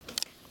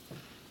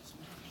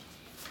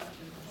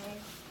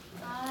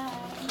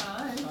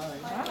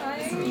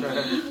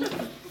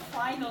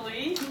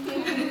finally.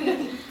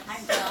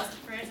 I'm the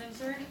last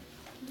presenter.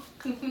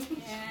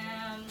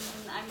 And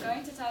I'm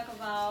going to talk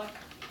about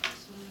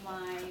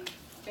my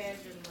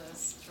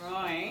fabulous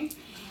drawing.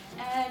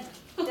 And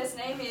this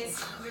name is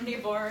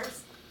Minhee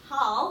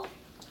Hall.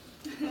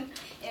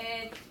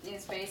 It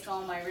is based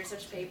on my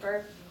research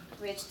paper,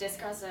 which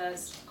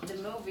discusses the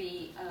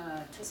movie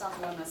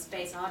 2001: A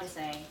Space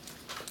Odyssey.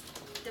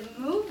 The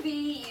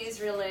movie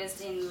is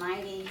released in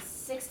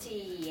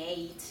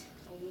 1968,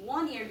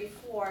 1 year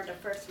before the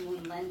first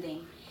moon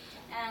landing.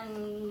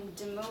 And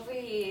the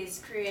movie is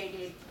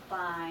directed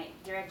by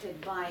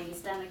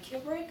Stanley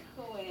Kubrick,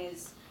 who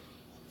is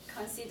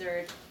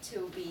considered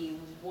to be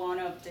one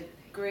of the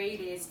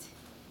greatest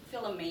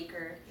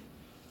filmmaker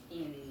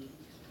in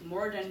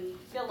modern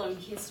film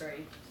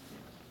history.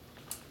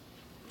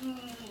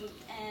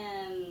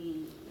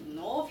 And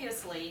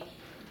obviously,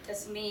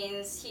 this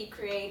means he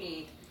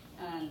created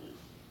an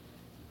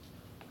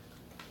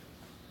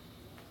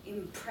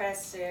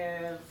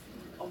impressive,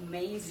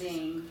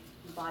 amazing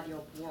body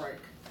of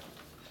work.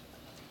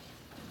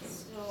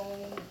 So,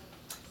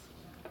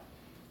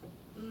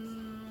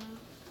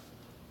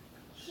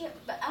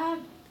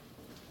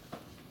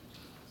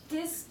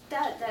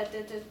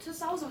 the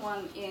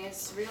 2001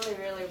 is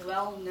really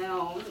well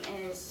known,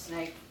 and it's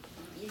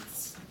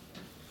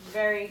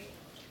very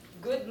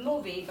good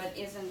movie, but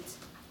isn't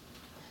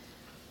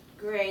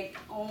great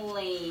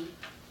only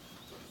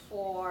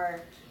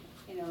for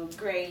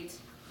great,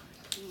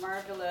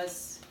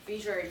 marvelous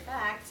visual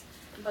effects,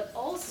 but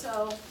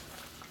also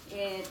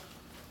it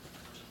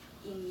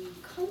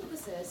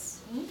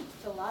encompasses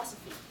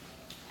philosophy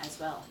as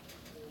well.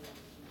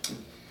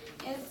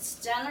 It's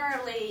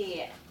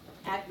generally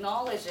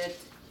acknowledged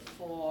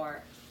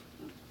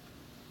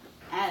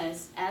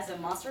as a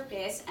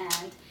masterpiece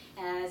and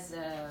as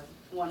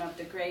one of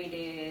the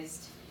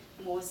greatest,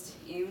 most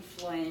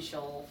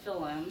influential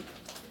film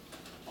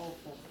of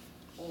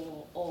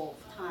all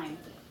time.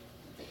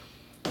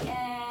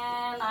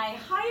 And I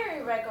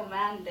highly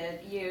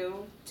recommended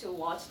you to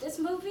watch this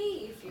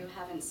movie if you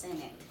haven't seen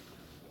it,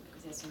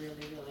 because it's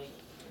really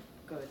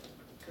good,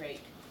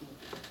 great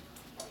movie.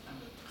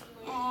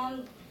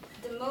 And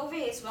the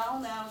movie is well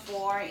known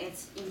for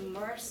its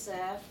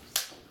immersive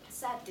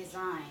set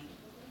design.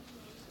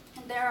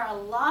 And there are a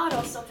lot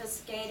of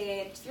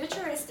sophisticated,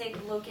 futuristic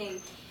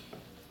looking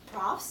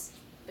props,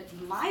 but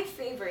my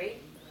favorite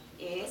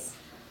is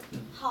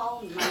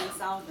HAL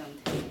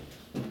 9000.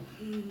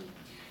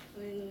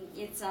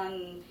 It's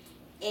an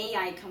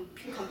AI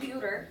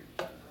computer,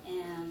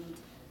 and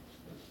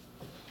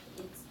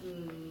it's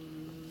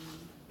an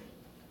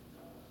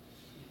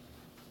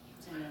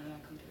AI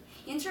computer.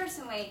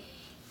 Interestingly,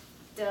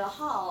 the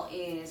HAL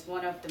is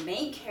one of the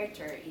main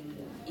characters in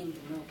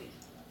the movie.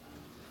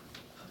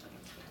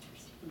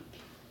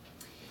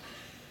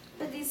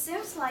 But it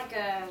seems like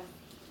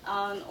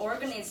an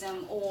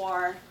organism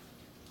or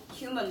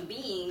human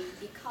being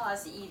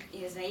because it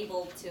is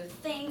able to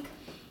think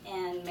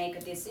and make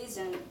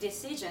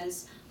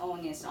decisions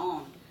on its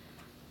own.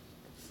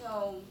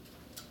 So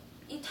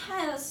it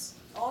has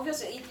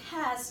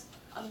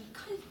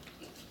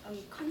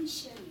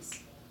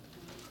unconsciousness.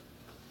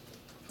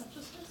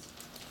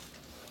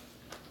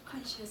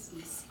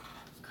 Consciousness.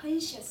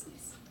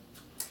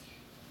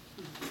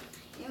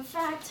 In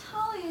fact,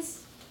 HAL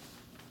is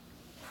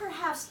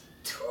perhaps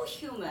too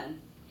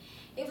human.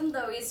 Even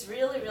though it's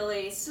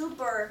really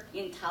super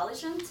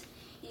intelligent,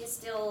 it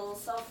still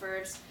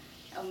suffers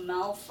a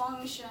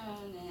malfunction,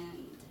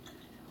 and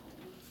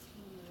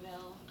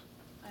well,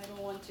 I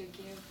don't want to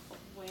give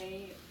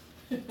away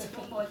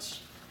too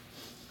much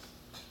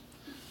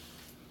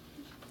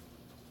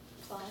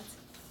plot.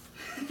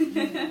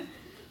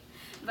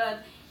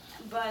 but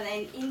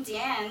in the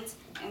end,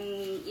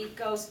 it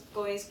goes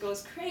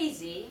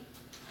crazy.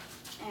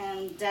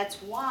 And that's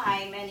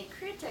why many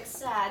critics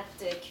said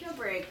that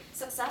Kubrick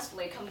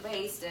successfully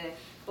conveys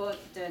both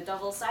the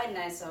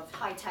double-sidedness of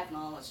high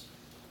technology.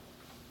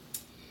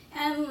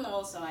 And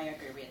also I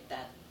agree with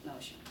that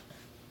notion.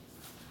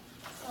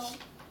 So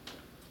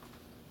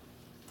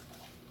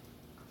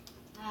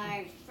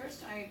I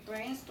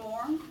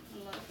brainstormed a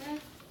little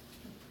bit,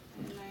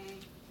 and I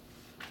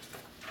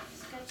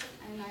sketched it,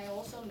 and I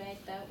also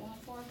made that one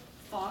for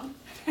fun.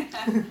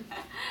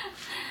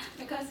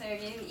 Because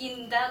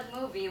in that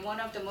movie, one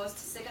of the most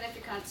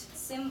significant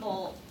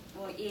symbol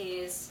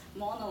is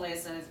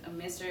monoliths, a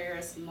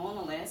mysterious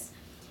monolith,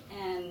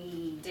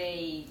 and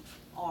they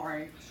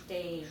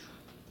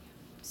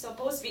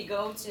supposed to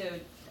go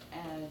to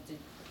the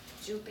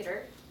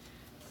Jupiter.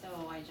 So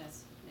I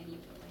just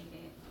manipulate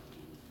it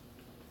and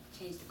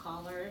change the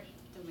color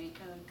to make a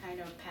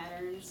kind of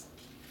patterns.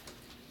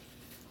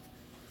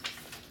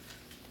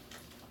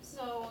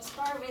 So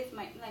start with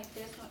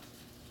this one.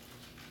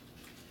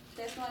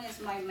 This one is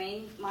my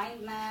main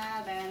mind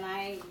map, and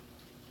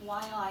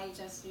while I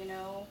just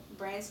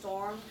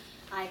brainstorm,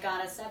 I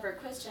got several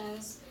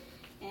questions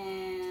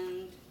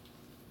and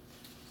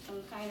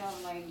some kind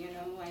of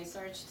I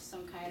searched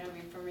some kind of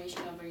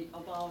information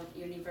about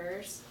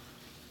universe,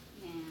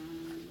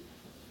 and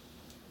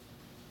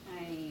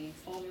I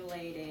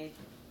formulated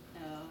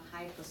a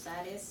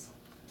hypothesis.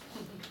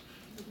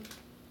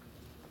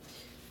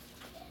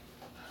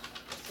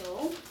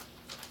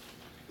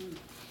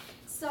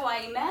 So I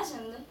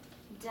imagined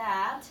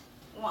that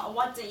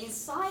what the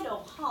inside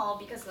of Hall,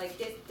 because like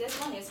this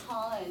one is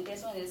Hall and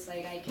this one is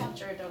like I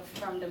captured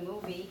from the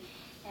movie,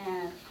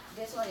 and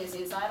this one is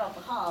inside of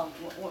Hall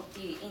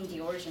in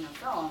the original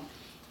film.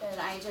 But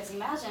I just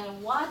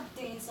imagine what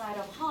the inside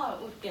of Hall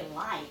would be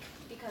like,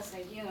 because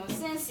like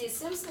since it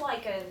seems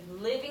like a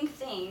living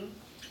thing,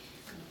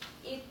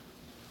 it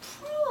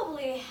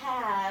probably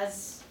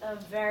has a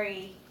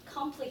very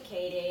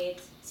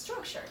complicated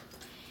structure.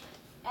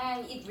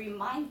 And it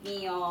reminds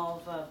me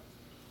of a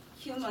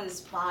human's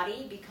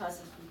body,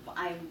 because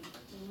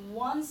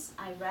once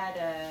I read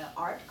an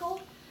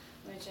article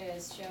which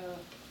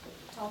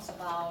talks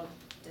about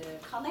the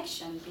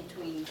connection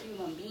between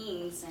human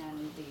beings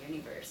and the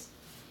universe.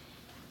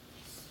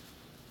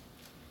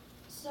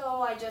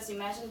 So I just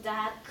imagined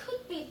that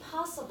could be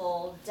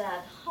possible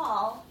that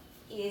Hall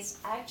is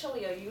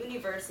actually a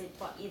universe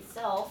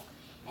itself,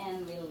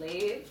 and we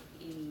live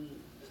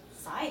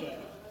inside it.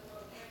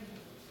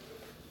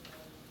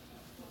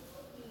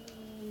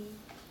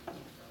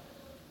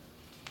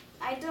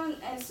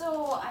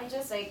 So I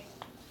just like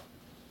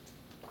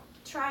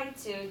tried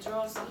to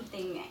draw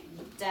something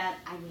that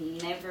I've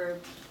never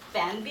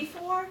been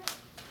before,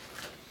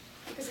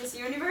 because it's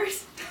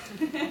universe.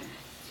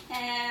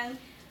 And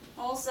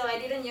also I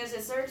didn't use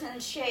a certain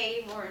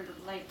shape or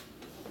like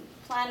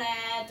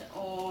planet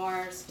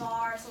or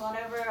stars,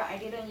 whatever. I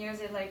didn't use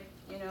it like,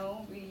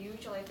 we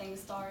usually think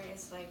star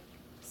is like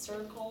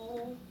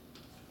circle,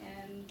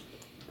 and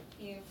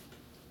if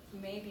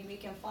maybe we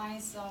can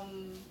find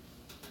some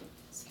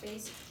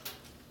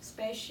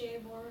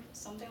spaceship or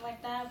something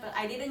like that, but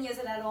I didn't use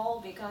it at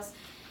all because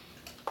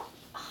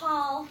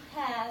Hall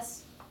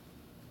has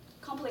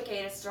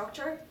complicated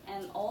structure,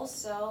 and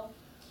also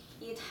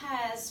it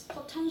has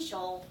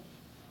potential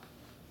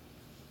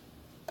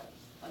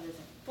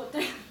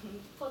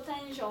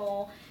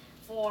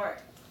for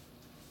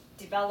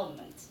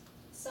development.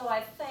 So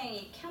I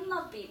think it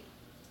cannot be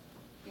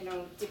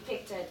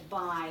depicted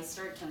by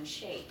certain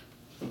shape.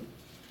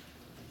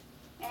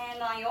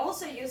 And I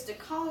also used the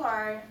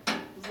color,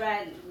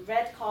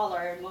 red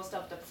color, most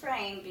of the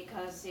frame,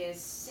 because it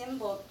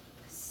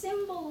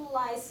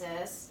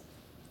symbolizes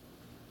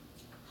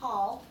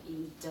Hall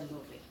in the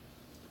movie,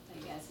 I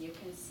guess you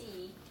can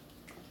see.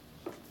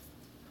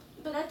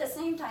 But at the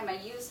same time, I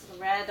used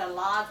red a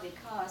lot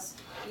because,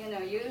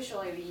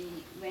 usually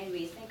when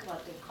we think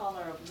about the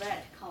color of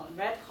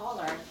red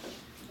color,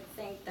 we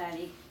think that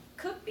it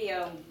could be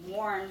a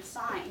warning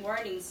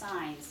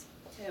signs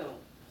too.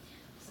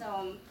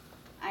 So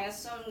I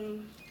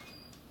assume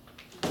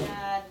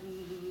that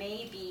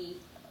maybe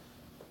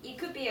it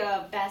could be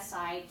a bad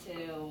side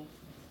to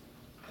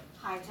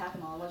high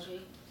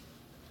technology.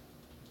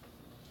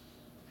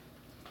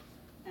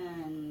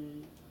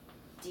 And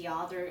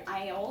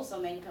I also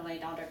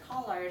manipulate other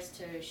colors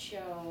to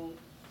show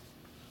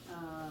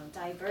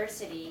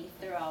diversity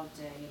throughout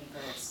the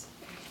universe.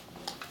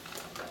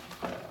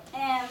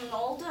 And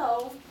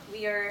although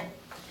we are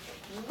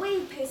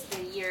way past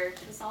the year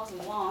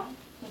 2001,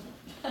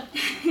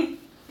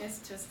 it's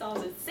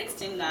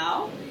 2016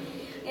 now,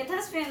 it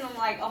has been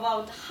like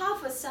about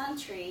half a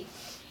century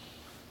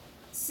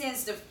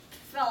since the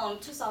film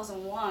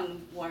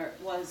 2001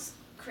 was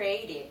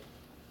created.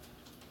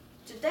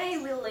 Today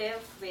we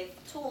live with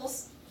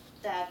tools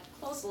that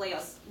closely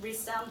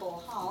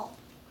resemble Hall,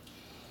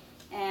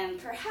 and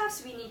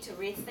perhaps we need to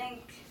rethink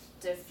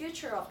the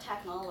future of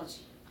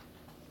technology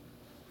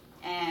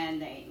and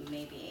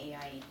maybe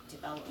AI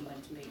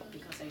development,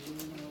 because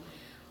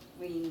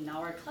in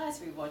our class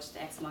we watched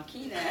Ex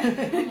Machina.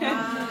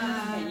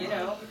 And,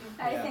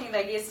 I think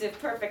like it's the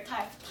perfect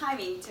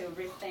timing to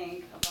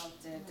rethink about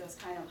those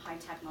kind of high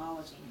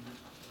technology.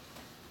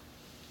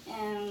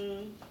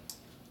 And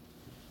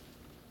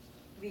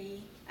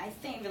I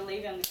think we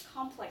live in a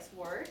complex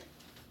world.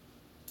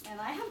 And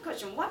I have a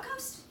question. What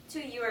comes to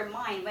your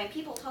mind when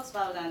people talk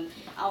about an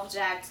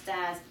object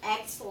that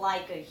acts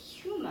like a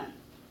human?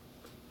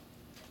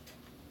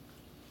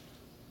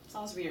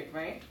 Sounds weird,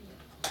 right?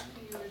 Can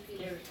you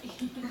repeat it?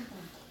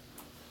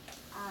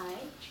 I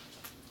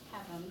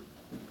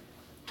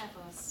have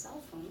a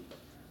cell phone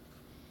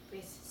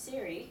with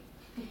Siri,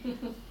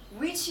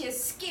 which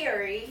is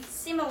scary,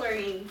 similar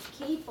in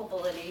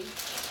capability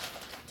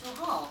to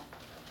Hall.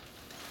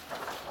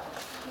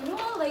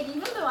 Like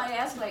even though I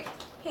ask like,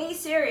 "Hey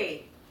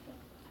Siri,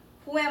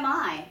 who am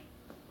I?"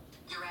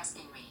 You're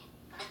asking me,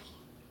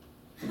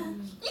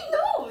 Minhee.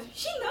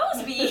 She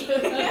knows me.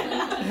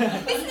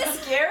 Isn't it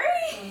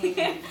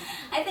scary?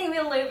 I think we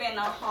live in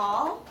a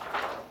hall.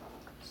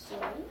 So,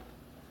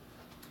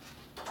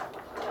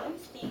 do you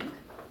think,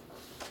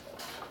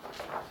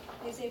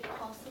 is it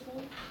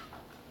possible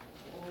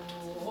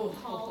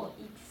hall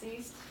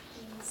exists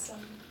in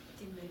some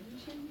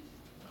dimension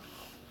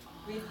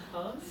with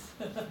us?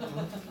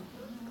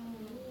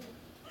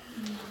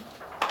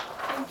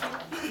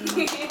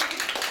 Thank you.